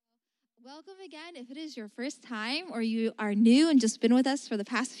Welcome again if it is your first time or you are new and just been with us for the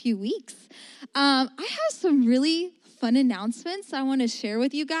past few weeks. I have some really fun announcements I want to share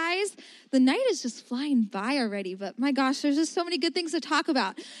with you guys. The night is just flying by already, but my gosh, there's just so many good things to talk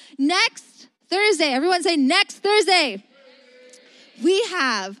about. Next Thursday, everyone say next Thursday, we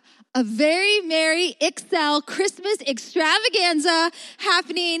have a very merry Excel Christmas extravaganza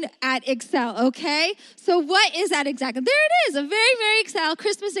happening at Excel, okay? So what is that exactly? There it is, a very merry Excel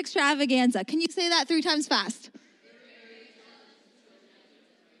Christmas extravaganza. Can you say that 3 times fast?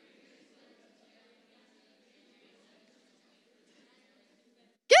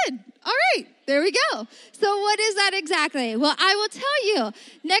 Good. All right. There we go. So what is that exactly? Well, I will tell you.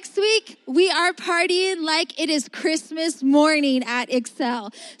 Next week, we are partying like it is Christmas morning at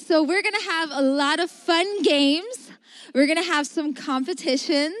Excel. So we're going to have a lot of fun games. We're going to have some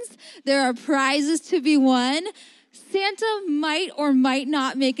competitions. There are prizes to be won. Santa might or might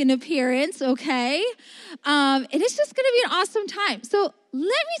not make an appearance, okay? And it's just going to be an awesome time. So let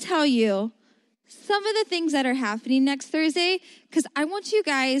me tell you some of the things that are happening next Thursday, because I want you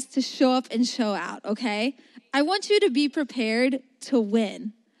guys to show up and show out, okay? I want you to be prepared to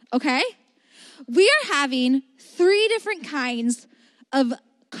win, okay? We are having 3 different kinds of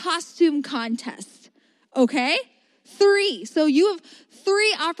costume contests, okay? 3. So you have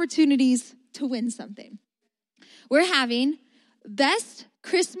 3 opportunities to win something. We're having Best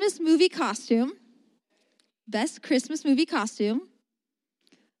Christmas Movie Costume,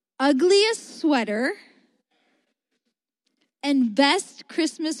 Ugliest Sweater, and Best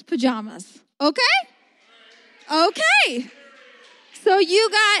Christmas Pajamas. Okay? Okay. So you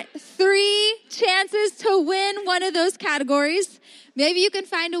got 3 chances to win one of those categories. Maybe you can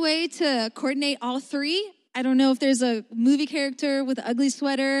find a way to coordinate all 3. I don't know if there's a movie character with an ugly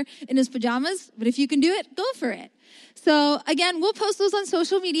sweater in his pajamas, but if you can do it, go for it. So again, we'll post those on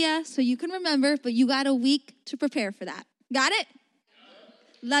social media so you can remember, but you got a week to prepare for that. Got it?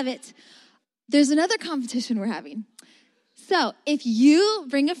 Love it. There's another competition we're having. So if you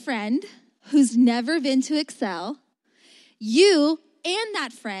bring a friend who's never been to Excel, you and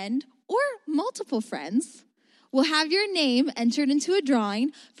that friend or multiple friends will have your name entered into a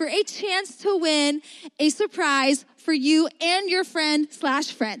drawing for a chance to win a surprise for you and your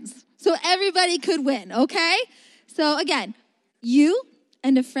friend/friends. So everybody could win, okay? So again, you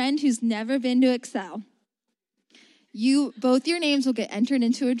and a friend who's never been to Excel, both your names will get entered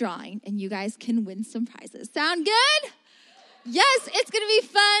into a drawing, and you guys can win some prizes. Sound good? Yes, it's going to be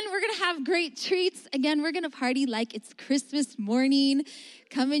fun. We're going to have great treats. Again, we're going to party like it's Christmas morning.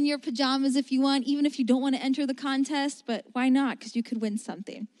 Come in your pajamas if you want, even if you don't want to enter the contest, but why not? Because you could win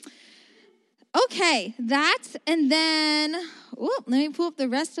something. Okay, and then, let me pull up the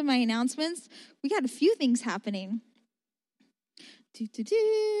rest of my announcements. We got a few things happening.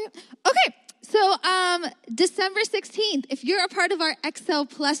 Okay. So December 16th, if you're a part of our Excel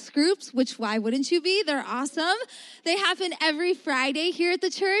Plus groups, which why wouldn't you be? They're awesome. They happen every Friday here at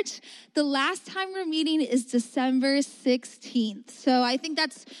the church. The last time we're meeting is December 16th. So I think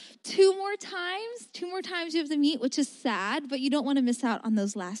that's 2 more times. 2 more times you have to meet, which is sad, but you don't want to miss out on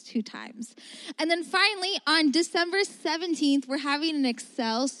those last 2 times. And then finally, on December 17th, we're having an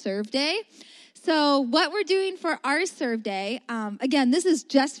Excel Serve Day. So what we're doing for our Serve Day, again, this is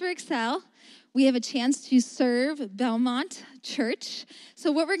just for Excel. We have a chance to serve Belmont Church.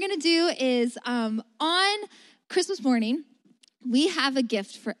 So what we're going to do is on Christmas morning, we have a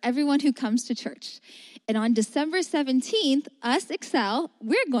gift for everyone who comes to church. And on December 17th, us, Excel,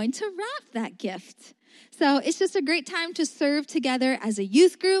 we're going to wrap that gift. So it's just a great time to serve together as a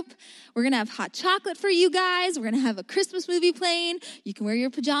youth group. We're going to have hot chocolate for you guys. We're going to have a Christmas movie playing. You can wear your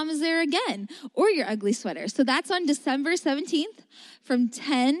pajamas there again or your ugly sweater. So that's on December 17th from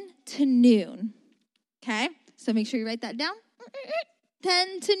 10 to noon. Okay? So make sure you write that down.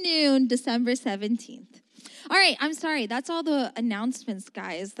 10 to noon, December 17th. All right, I'm sorry. That's all the announcements,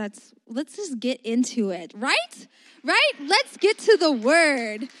 guys. Let's just get into it, right? Right? Let's get to the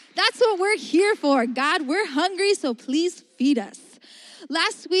word. That's what we're here for. God, we're hungry, so please feed us.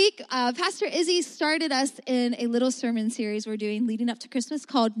 Last week, Pastor Izzy started us in a little sermon series we're doing leading up to Christmas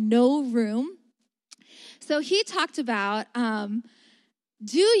called No Room. So he talked about,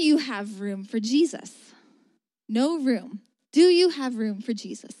 do you have room for Jesus? No room. Do you have room for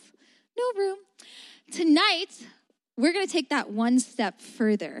Jesus? No room. Tonight, we're going to take that one step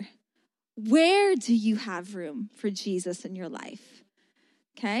further. Where do you have room for Jesus in your life?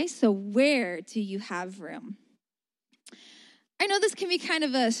 Okay, so where do you have room? I know this can be kind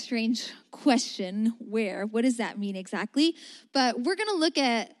of a strange question, where? What does that mean exactly? But we're going to look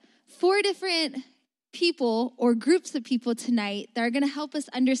at 4 different people or groups of people tonight that are going to help us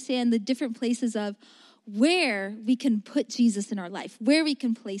understand the different places of where we can put Jesus in our life, where we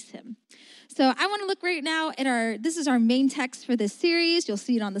can place him. So I want to look right now at this is our main text for this series. You'll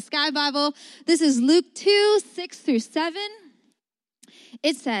see it on the Sky Bible. This is Luke 2:6-7.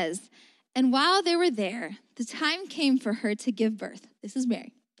 It says, "And while they were there, the time came for her to give birth." This is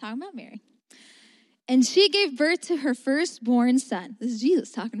Mary, talking about Mary. "And she gave birth to her firstborn son." This is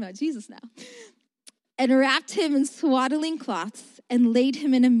Jesus, talking about Jesus now. "And wrapped him in swaddling cloths and laid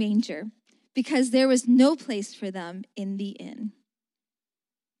him in a manger, because there was no place for them in the inn."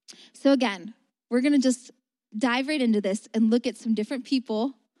 So again, we're going to just dive right into this and look at some different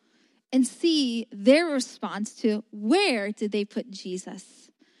people and see their response to where did they put Jesus.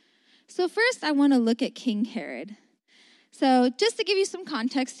 So first, I want to look at King Herod. So just to give you some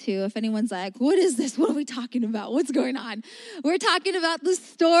context too, if anyone's like, what is this? What are we talking about? What's going on? We're talking about the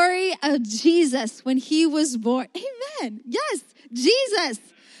story of Jesus when he was born. Amen. Yes, Jesus.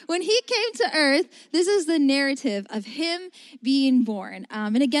 When he came to earth, this is the narrative of him being born.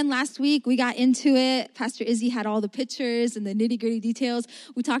 And again, last week we got into it. Pastor Izzy had all the pictures and the nitty-gritty details.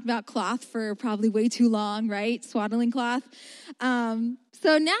 We talked about cloth for probably way too long, right? Swaddling cloth.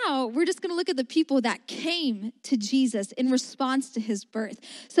 So now we're just going to look at the people that came to Jesus in response to his birth.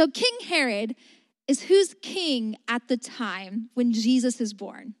 So King Herod is who's king at the time when Jesus is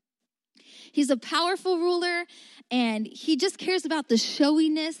born. He's a powerful ruler, and he just cares about the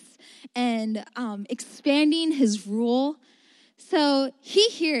showiness and expanding his rule. So he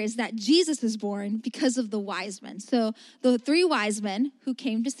hears that Jesus is born because of the wise men. So the 3 wise men who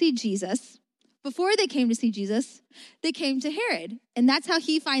came to see Jesus, before they came to see Jesus, they came to Herod. And that's how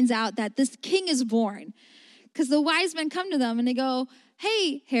he finds out that this king is born. Because the wise men come to them and they go,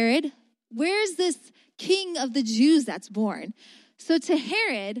 "Hey, Herod, where's this king of the Jews that's born?" So to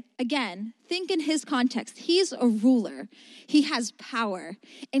Herod, again, think in his context. He's a ruler. He has power.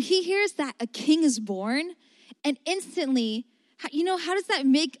 And he hears that a king is born. And instantly, how does that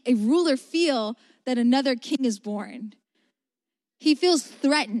make a ruler feel that another king is born? He feels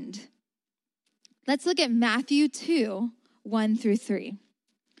threatened. Let's look at Matthew 2:1-3.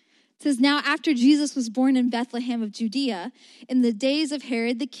 It says, "Now after Jesus was born in Bethlehem of Judea, in the days of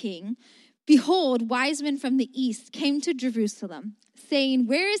Herod the king, behold, wise men from the east came to Jerusalem, saying,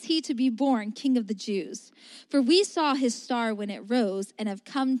 'Where is he to be born, King of the Jews? For we saw his star when it rose and have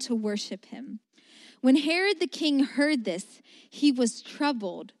come to worship him.' When Herod the king heard this, he was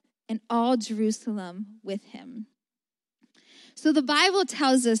troubled, and all Jerusalem with him." So the Bible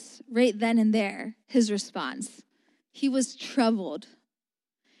tells us right then and there his response. He was troubled.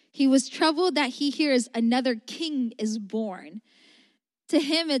 He was troubled that he hears another king is born. To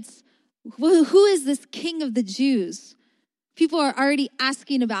him, it's, well, who is this king of the Jews? People are already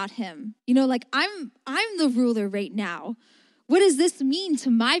asking about him. Like, I'm the ruler right now. What does this mean to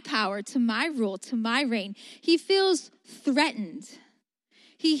my power, to my rule, to my reign? He feels threatened.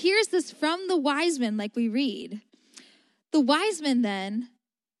 He hears this from the wise men, like we read. The wise men then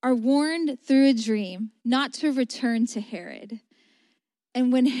are warned through a dream not to return to Herod.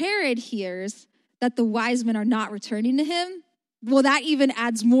 And when Herod hears that the wise men are not returning to him, well, that even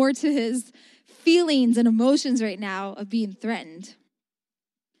adds more to his feelings and emotions right now of being threatened.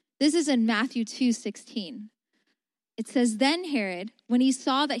 This is in Matthew 2:16. It says, "Then Herod, when he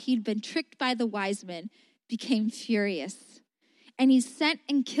saw that he'd been tricked by the wise men, became furious. And he sent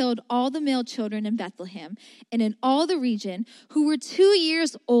and killed all the male children in Bethlehem and in all the region who were 2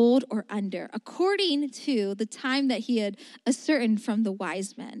 years old or under, according to the time that he had ascertained from the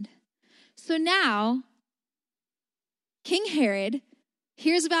wise men." So now, King Herod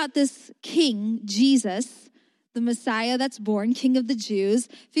hears about this king, Jesus, the Messiah that's born, King of the Jews,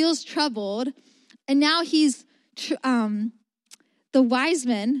 feels troubled, and now the wise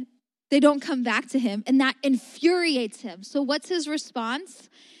men, they don't come back to him, and that infuriates him. So what's his response?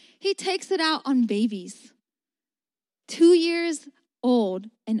 He takes it out on babies. 2 years old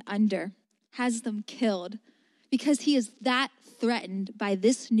and under, has them killed because he is that threatened by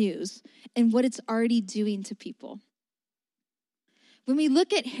this news and what it's already doing to people. When we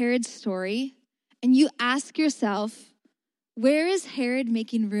look at Herod's story and you ask yourself, where is Herod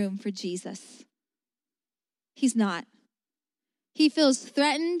making room for Jesus? He's not. He feels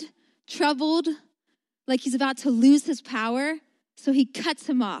threatened, troubled, like he's about to lose his power, so he cuts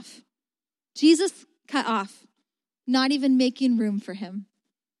him off. Jesus cut off, not even making room for him.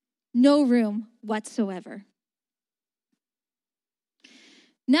 No room whatsoever.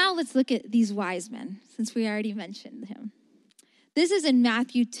 Now let's look at these wise men, since we already mentioned him. This is in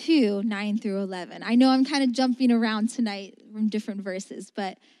Matthew 2:9-11. I know I'm kind of jumping around tonight from different verses,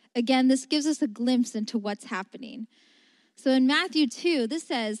 but Again, this gives us a glimpse into what's happening. So in Matthew 2, this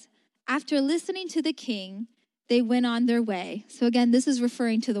says, after listening to the king, they went on their way. So again, this is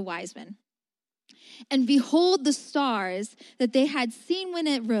referring to the wise men. And behold, the stars that they had seen when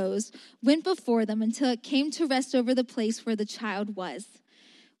it rose went before them until it came to rest over the place where the child was.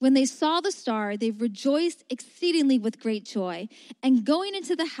 When they saw the star, they rejoiced exceedingly with great joy. And going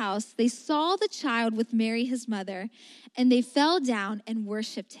into the house, they saw the child with Mary, his mother, and they fell down and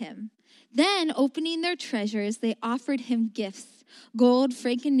worshiped him. Then, opening their treasures, they offered him gifts, gold,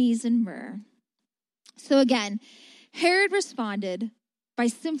 frankincense, and myrrh. So again, Herod responded by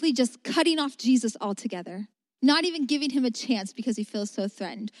simply just cutting off Jesus altogether, not even giving him a chance because he feels so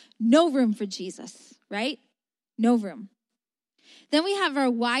threatened. No room for Jesus, right? No room. Then we have our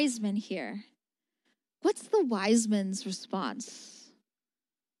wise men here. What's the wise men's response?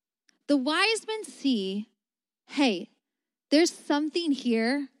 The wise men see, hey, there's something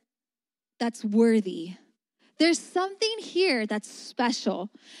here that's worthy. There's something here that's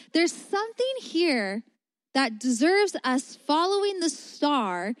special. There's something here that deserves us following the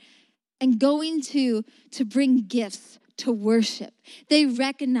star and going to bring gifts, to worship. They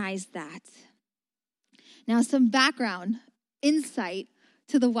recognize that. Now, some background insight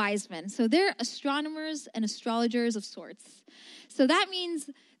to the wise men. So they're astronomers and astrologers of sorts. So that means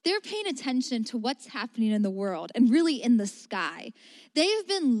they're paying attention to what's happening in the world and really in the sky. They've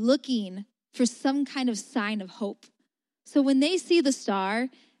been looking for some kind of sign of hope. So when they see the star,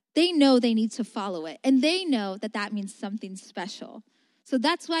 they know they need to follow it. And they know that that means something special. So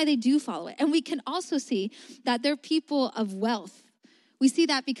that's why they do follow it. And we can also see that they're people of wealth. We see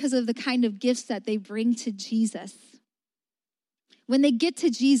that because of the kind of gifts that they bring to Jesus. When they get to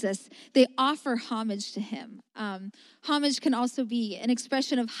Jesus, they offer homage to him. Homage can also be an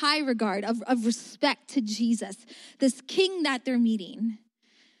expression of high regard, of respect to Jesus, this king that they're meeting.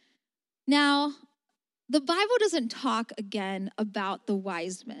 Now, the Bible doesn't talk again about the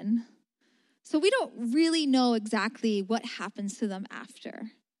wise men. So we don't really know exactly what happens to them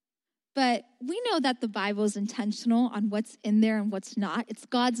after. But we know that the Bible is intentional on what's in there and what's not. It's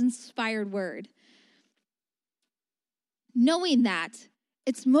God's inspired word. Knowing that,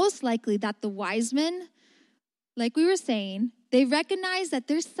 it's most likely that the wise men, like we were saying, they recognize that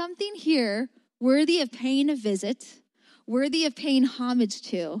there's something here worthy of paying a visit, worthy of paying homage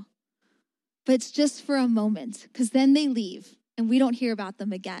to, but it's just for a moment, because then they leave, and we don't hear about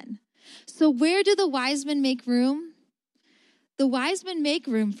them again. So where do the wise men make room? The wise men make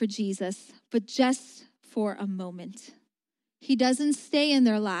room for Jesus, but just for a moment. He doesn't stay in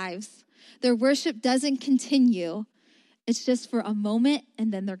their lives. Their worship doesn't continue. It's just for a moment,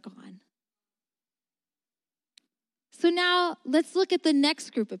 and then they're gone. So now let's look at the next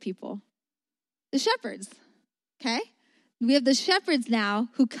group of people, the shepherds, okay? We have the shepherds now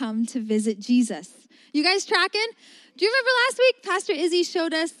who come to visit Jesus. You guys tracking? Do you remember last week, Pastor Izzy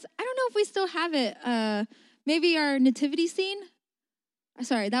showed us, I don't know if we still have it, maybe our nativity scene?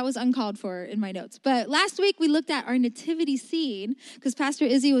 Sorry, that was uncalled for in my notes. But last week we looked at our nativity scene because Pastor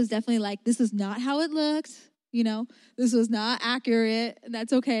Izzy was definitely like, this is not how it looked. You know, this was not accurate.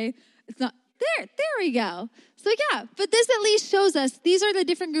 That's okay. It's not. There we go. So yeah, but this at least shows us these are the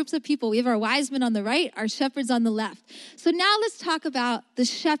different groups of people. We have our wise men on the right, our shepherds on the left. So now let's talk about the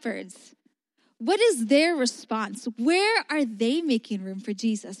shepherds. What is their response? Where are they making room for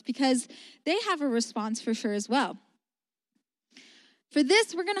Jesus? Because they have a response for sure as well. For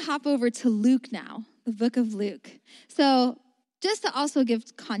this, we're going to hop over to Luke now, the book of Luke. So just to also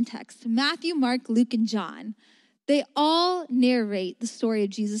give context, Matthew, Mark, Luke, and John, they all narrate the story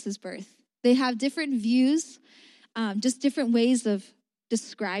of Jesus' birth. They have different views, just different ways of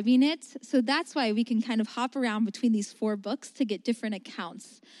describing it. So that's why we can kind of hop around between these four books to get different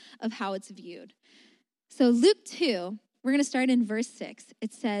accounts of how it's viewed. So Luke 2, we're going to start in verse 6.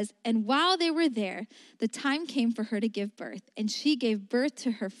 It says, "And while they were there, the time came for her to give birth. And she gave birth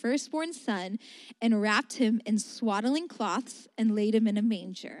to her firstborn son and wrapped him in swaddling cloths and laid him in a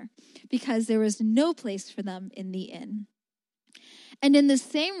manger, because there was no place for them in the inn. And in the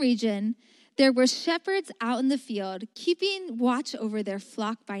same region, there were shepherds out in the field, keeping watch over their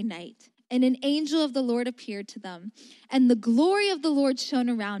flock by night. And an angel of the Lord appeared to them, and the glory of the Lord shone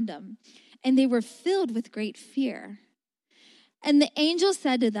around them, and they were filled with great fear. And the angel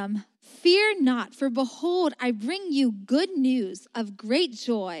said to them, 'Fear not, for behold, I bring you good news of great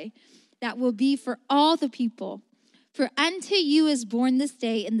joy that will be for all the people. For unto you is born this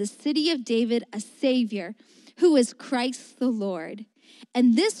day in the city of David a Savior, who is Christ the Lord.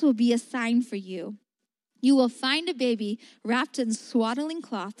 And this will be a sign for you. You will find a baby wrapped in swaddling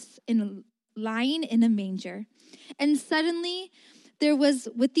cloths and lying in a manger.' And suddenly there was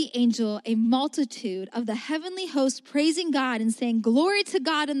with the angel a multitude of the heavenly host praising God and saying, "Glory to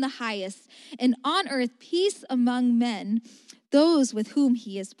God in the highest, and on earth peace among men, those with whom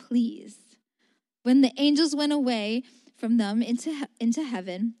he is pleased." When the angels went away from them into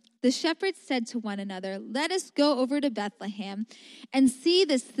heaven, the shepherds said to one another, "Let us go over to Bethlehem and see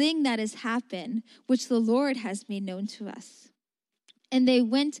this thing that has happened, which the Lord has made known to us." And they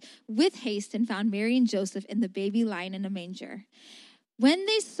went with haste and found Mary and Joseph and the baby lying in a manger. When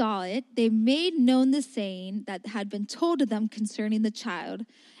they saw it, they made known the saying that had been told to them concerning the child.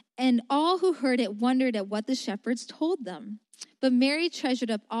 And all who heard it wondered at what the shepherds told them. But Mary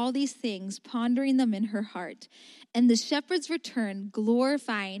treasured up all these things, pondering them in her heart. And the shepherds returned,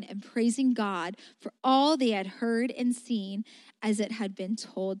 glorifying and praising God for all they had heard and seen as it had been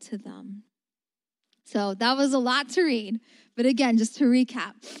told to them. So that was a lot to read. But again, just to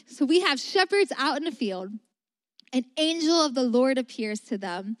recap. So we have shepherds out in the field. An angel of the Lord appears to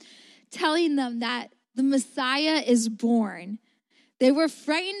them, telling them that the Messiah is born. They were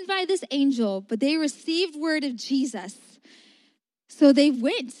frightened by this angel, but they received word of Jesus. So they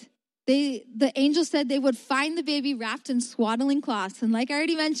went. The angel said they would find the baby wrapped in swaddling cloths. And like I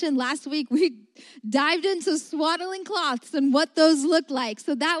already mentioned last week, we dived into swaddling cloths and what those look like.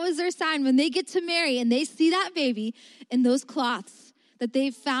 So that was their sign. When they get to Mary and they see that baby in those cloths, that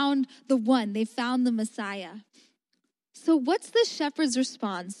they found they found the Messiah. So what's the shepherd's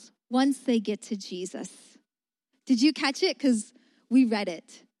response once they get to Jesus? Did you catch it? Because we read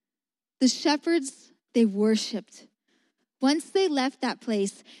it. The shepherds, they worshiped. Once they left that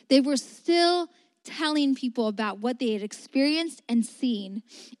place, they were still telling people about what they had experienced and seen,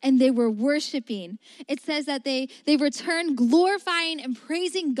 and they were worshiping. It says that they returned glorifying and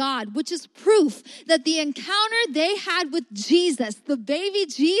praising God, which is proof that the encounter they had with Jesus, the baby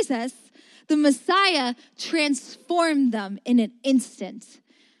Jesus, the Messiah, transformed them in an instant.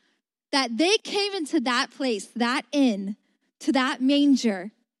 That they came into that place, that inn, to that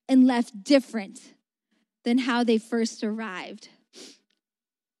manger, and left different than how they first arrived.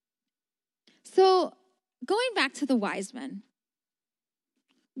 So, going back to the wise men,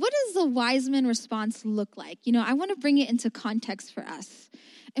 what does the wise men response look like? I want to bring it into context for us.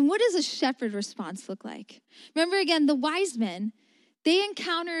 And what does a shepherd response look like? Remember again, the wise men, they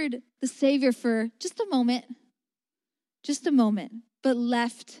encountered the Savior for just a moment, but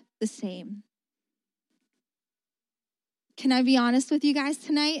left the same. Can I be honest with you guys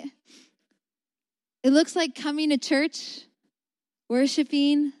tonight? It looks like coming to church,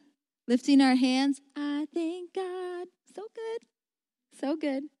 worshiping, lifting our hands. I thank God. So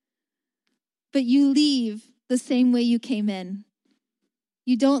good. But you leave the same way you came in.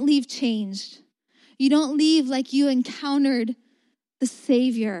 You don't leave changed. You don't leave like you encountered the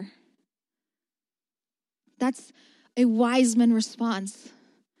Savior. That's a wise man response.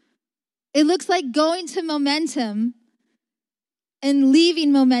 It looks like going to Momentum and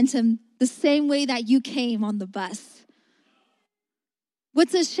leaving Momentum the same way that you came on the bus.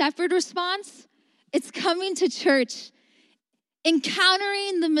 What's a shepherd response? It's coming to church,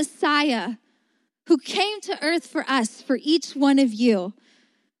 encountering the Messiah who came to earth for us, for each one of you,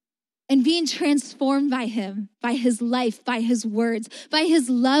 and being transformed by him, by his life, by his words, by his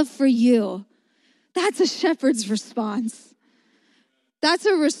love for you. That's a shepherd's response. That's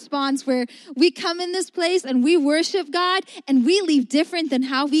a response where we come in this place and we worship God and we leave different than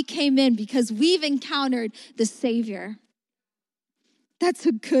how we came in because we've encountered the Savior. That's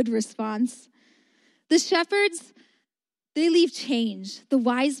a good response. The shepherds, they leave change. The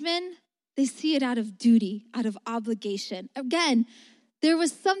wise men, they see it out of duty, out of obligation. Again, there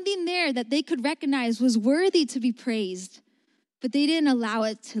was something there that they could recognize was worthy to be praised, but they didn't allow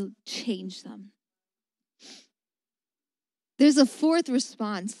it to change them. There's a fourth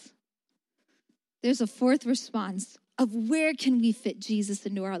response. Of where can we fit Jesus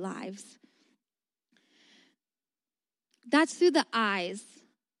into our lives. That's through the eyes,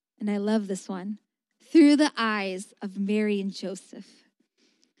 and I love this one, through the eyes of Mary and Joseph.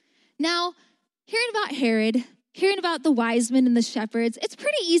 Now, hearing about Herod, hearing about the wise men and the shepherds, it's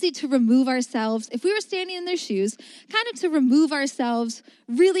pretty easy to remove ourselves, if we were standing in their shoes, kind of to remove ourselves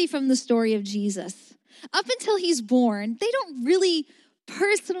really from the story of Jesus. Up until he's born, they don't really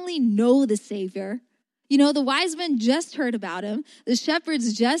personally know the Savior. The wise men just heard about him. The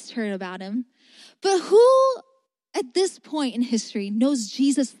shepherds just heard about him. But who at this point in history knows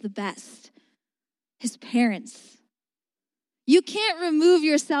Jesus the best? His parents. You can't remove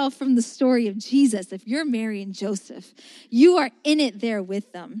yourself from the story of Jesus if you're Mary and Joseph. You are in it there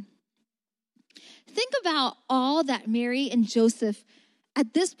with them. Think about all that Mary and Joseph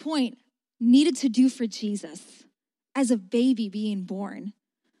at this point needed to do for Jesus. as a baby being born.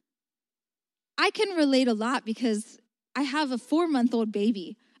 I can relate a lot because I have a 4-month-old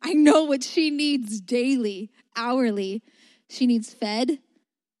baby. I know what she needs daily, hourly. She needs fed.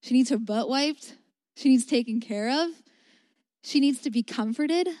 She needs her butt wiped. She needs taken care of. She needs to be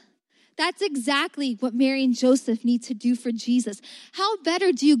comforted. That's exactly what Mary and Joseph need to do for Jesus. How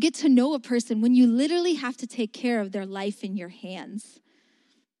better do you get to know a person when you literally have to take care of their life in your hands?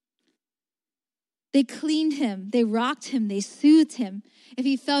 They cleaned him, they rocked him, they soothed him. If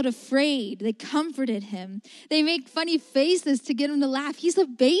he felt afraid, they comforted him. They make funny faces to get him to laugh. He's a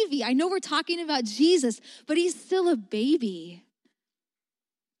baby. I know we're talking about Jesus, but he's still a baby.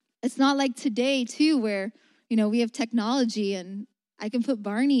 It's not like today, too, where, we have technology and I can put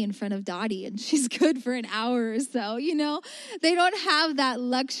Barney in front of Dottie and she's good for an hour or so, They don't have that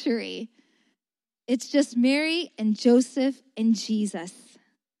luxury. It's just Mary and Joseph and Jesus.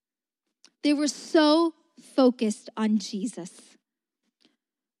 They were so focused on Jesus.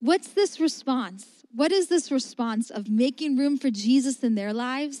 What's this response? What is this response of making room for Jesus in their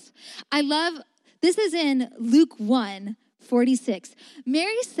lives? This is in Luke 1:46.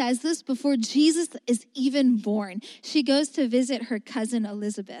 Mary says this before Jesus is even born. She goes to visit her cousin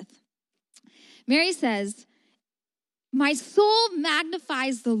Elizabeth. Mary says, "My soul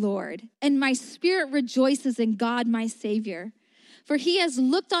magnifies the Lord, and my spirit rejoices in God my Savior. For he has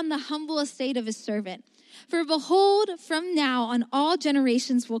looked on the humble estate of his servant. For behold, from now on all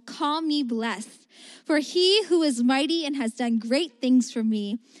generations will call me blessed. For he who is mighty and has done great things for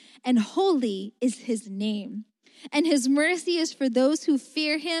me, and holy is his name. And his mercy is for those who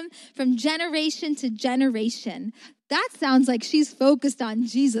fear him from generation to generation." That sounds like she's focused on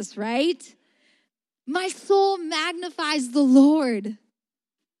Jesus, right? My soul magnifies the Lord.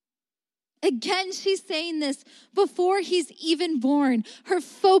 Again, she's saying this before he's even born. Her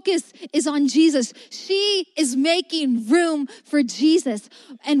focus is on Jesus. She is making room for Jesus.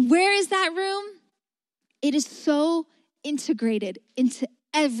 And where is that room? It is so integrated into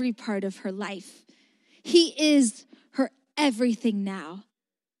every part of her life. He is her everything now.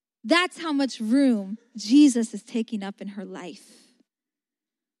 That's how much room Jesus is taking up in her life.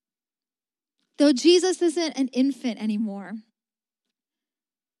 Though Jesus isn't an infant anymore,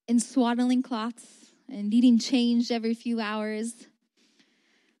 in swaddling cloths and needing changed every few hours,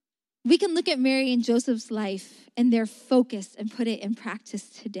 we can look at Mary and Joseph's life and their focus and put it in practice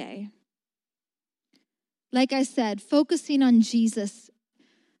today. Like I said, focusing on Jesus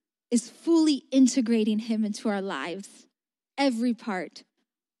is fully integrating him into our lives, every part.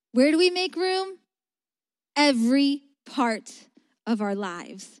 Where do we make room? Every part of our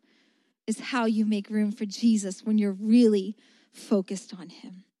lives is how you make room for Jesus when you're really focused on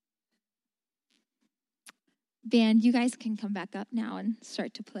him. Band, you guys can come back up now and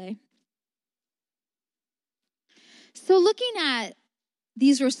start to play. So looking at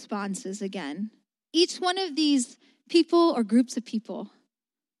these responses again, each one of these people or groups of people,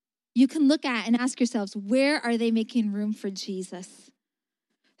 you can look at and ask yourselves, where are they making room for Jesus?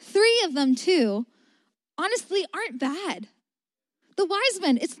 3 of them, too, honestly, aren't bad. The wise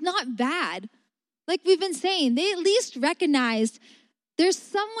men, it's not bad. Like we've been saying, they at least recognized there's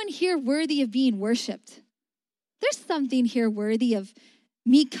someone here worthy of being worshiped. There's something here worthy of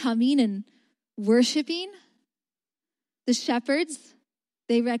me coming and worshiping. The shepherds,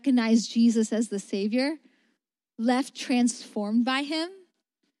 they recognized Jesus as the Savior, left transformed by him.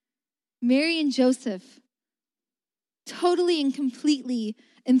 Mary and Joseph, totally and completely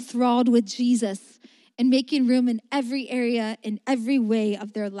enthralled with Jesus and making room in every area, in every way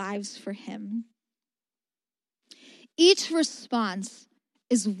of their lives for him. Each response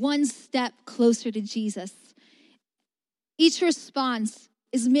is one step closer to Jesus. Each response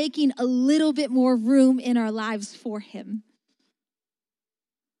is making a little bit more room in our lives for him.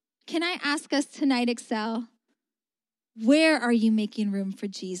 Can I ask us tonight, Excel, where are you making room for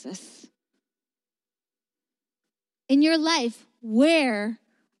Jesus? In your life, where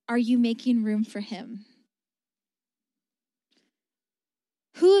are you making room for him?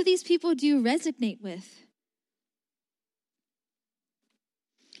 Who of these people do you resonate with?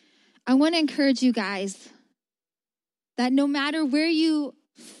 I want to encourage you guys that no matter where you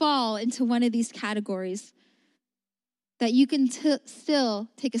fall into one of these categories, that you can still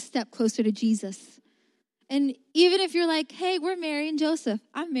take a step closer to Jesus. And even if you're like, hey, we're Mary and Joseph.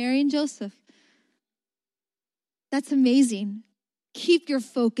 I'm Mary and Joseph. That's amazing. Keep your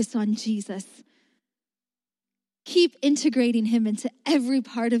focus on Jesus. Keep integrating him into every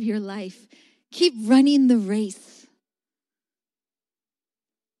part of your life. Keep running the race.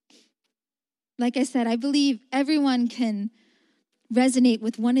 Like I said, I believe everyone can resonate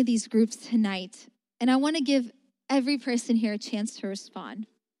with one of these groups tonight. And I want to give every person here a chance to respond.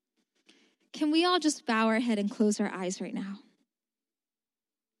 Can we all just bow our head and close our eyes right now?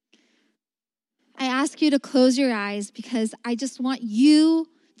 I ask you to close your eyes because I just want you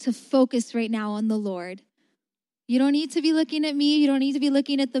to focus right now on the Lord. You don't need to be looking at me. You don't need to be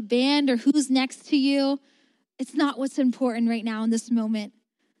looking at the band or who's next to you. It's not what's important right now in this moment.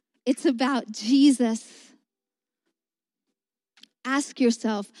 It's about Jesus. Ask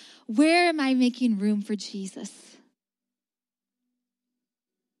yourself, where am I making room for Jesus?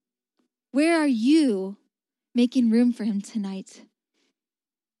 Where are you making room for him tonight?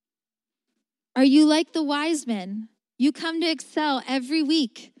 Are you like the wise men? You come to Excel every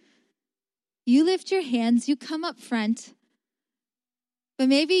week. You lift your hands, you come up front, but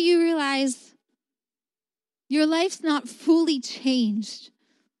maybe you realize your life's not fully changed.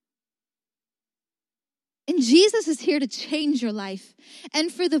 And Jesus is here to change your life,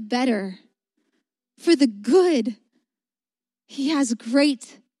 and for the better, for the good. He has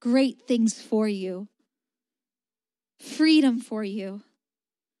great, great things for you. Freedom for you,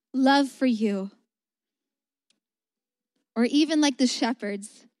 love for you. Or even like the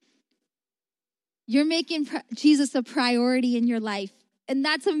shepherds, you're making Jesus a priority in your life, and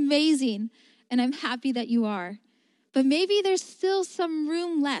that's amazing, and I'm happy that you are. But maybe there's still some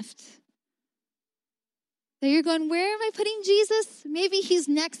room left that you're going, where am I putting Jesus? Maybe he's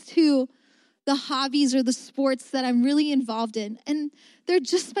next to the hobbies or the sports that I'm really involved in, and there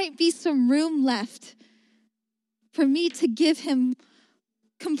just might be some room left for me to give him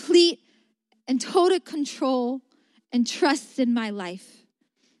complete and total control and trust in my life.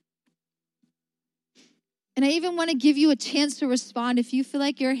 And I even want to give you a chance to respond if you feel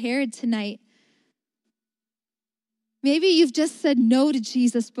like you're Herod tonight. Maybe you've just said no to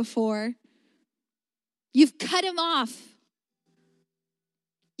Jesus before. You've cut him off.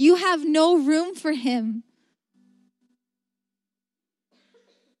 You have no room for him.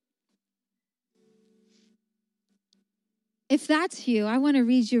 If that's you, I want to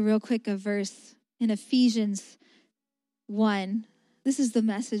read you real quick a verse in Ephesians 1. This is the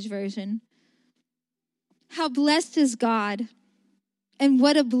Message version. How blessed is God, and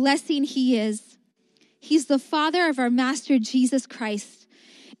what a blessing he is. He's the Father of our Master Jesus Christ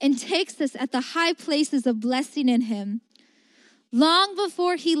and takes us at the high places of blessing in him. Long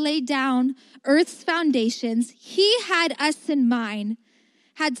before he laid down earth's foundations, he had us in mind,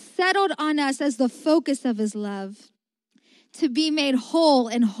 had settled on us as the focus of his love, to be made whole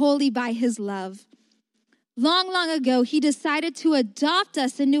and holy by his love. Long, long ago, he decided to adopt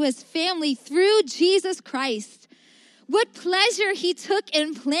us into his family through Jesus Christ. What pleasure he took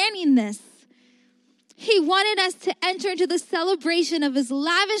in planning this. He wanted us to enter into the celebration of his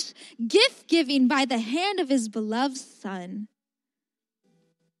lavish gift giving by the hand of his beloved Son.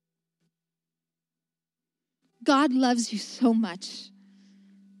 God loves you so much.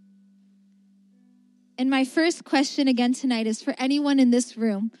 And my first question again tonight is for anyone in this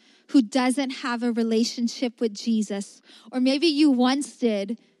room who doesn't have a relationship with Jesus, or maybe you once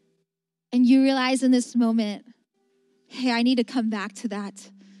did, and you realize in this moment, hey, I need to come back to that.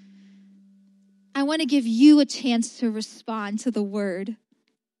 I want to give you a chance to respond to the word.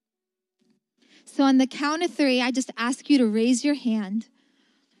 So on the count of 3, I just ask you to raise your hand.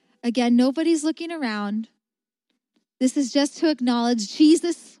 Again, nobody's looking around. This is just to acknowledge,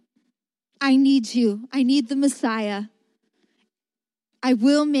 Jesus, I need you. I need the Messiah. I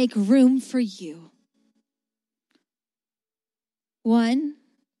will make room for you. 1,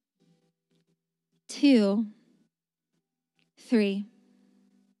 2, 3.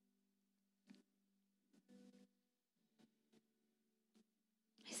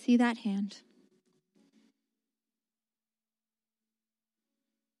 I see that hand.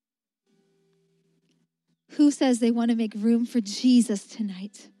 Who says they want to make room for Jesus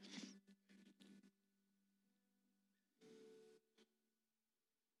tonight?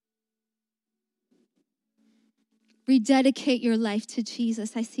 Rededicate your life to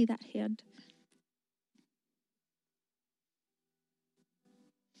Jesus. I see that hand.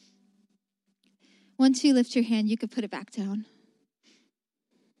 Once you lift your hand, you could put it back down.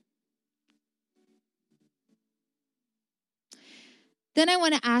 Then I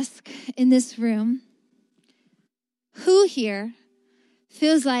want to ask in this room, who here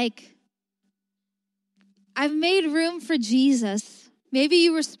feels like I've made room for Jesus? Maybe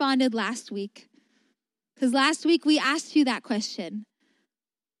you responded last week. Because last week we asked you that question.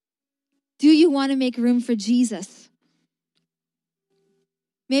 Do you want to make room for Jesus?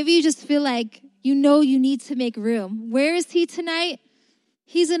 Maybe you just feel like you know you need to make room. Where is he tonight?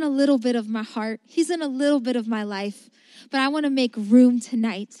 He's in a little bit of my heart. He's in a little bit of my life. But I want to make room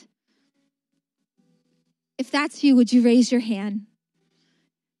tonight. If that's you, would you raise your hand?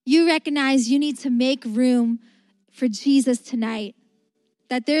 You recognize you need to make room for Jesus tonight,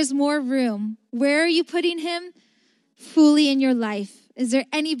 that there's more room. Where are you putting him? Fully in your life. Is there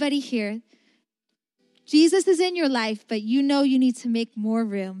anybody here? Jesus is in your life, but you know you need to make more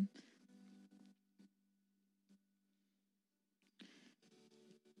room.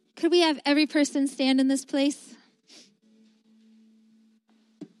 Could we have every person stand in this place?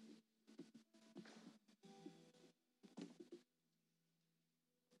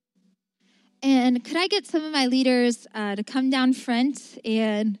 And could I get some of my leaders to come down front,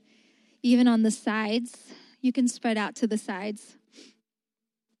 and even on the sides? You can spread out to the sides.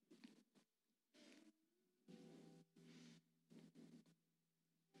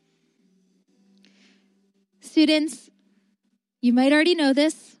 Students, you might already know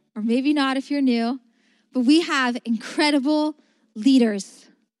this, or maybe not if you're new, but we have incredible leaders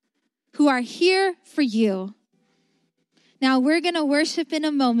who are here for you. Now, we're going to worship in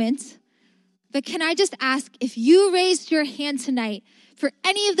a moment, but can I just ask, if you raised your hand tonight for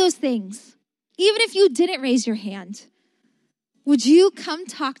any of those things, even if you didn't raise your hand, would you come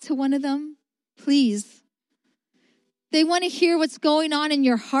talk to one of them, please? They want to hear what's going on in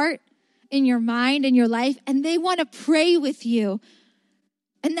your heart, in your mind, in your life, and they want to pray with you.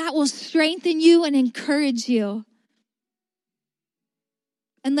 And that will strengthen you and encourage you.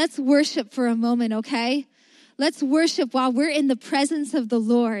 And let's worship for a moment, okay? Let's worship while we're in the presence of the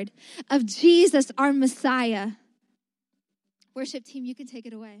Lord, of Jesus, our Messiah. Worship team, you can take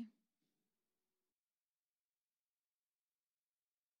it away.